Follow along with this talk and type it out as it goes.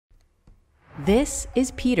This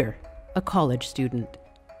is Peter, a college student.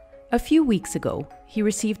 A few weeks ago, he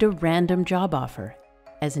received a random job offer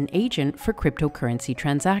as an agent for cryptocurrency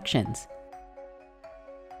transactions.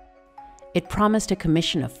 It promised a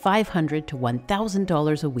commission of $500 to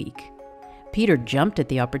 $1,000 a week. Peter jumped at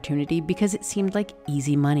the opportunity because it seemed like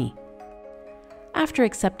easy money. After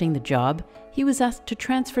accepting the job, he was asked to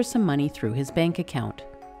transfer some money through his bank account.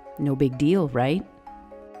 No big deal, right?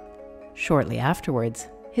 Shortly afterwards,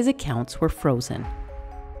 his accounts were frozen.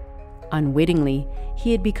 Unwittingly,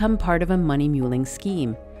 he had become part of a money muling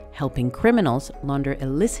scheme, helping criminals launder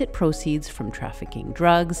illicit proceeds from trafficking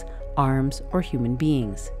drugs, arms, or human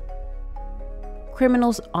beings.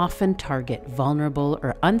 Criminals often target vulnerable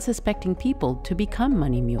or unsuspecting people to become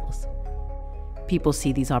money mules. People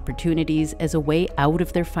see these opportunities as a way out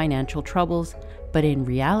of their financial troubles, but in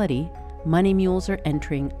reality, money mules are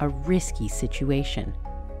entering a risky situation.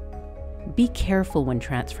 Be careful when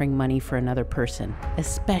transferring money for another person,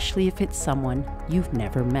 especially if it's someone you've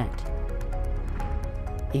never met.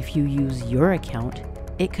 If you use your account,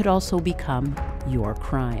 it could also become your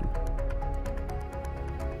crime.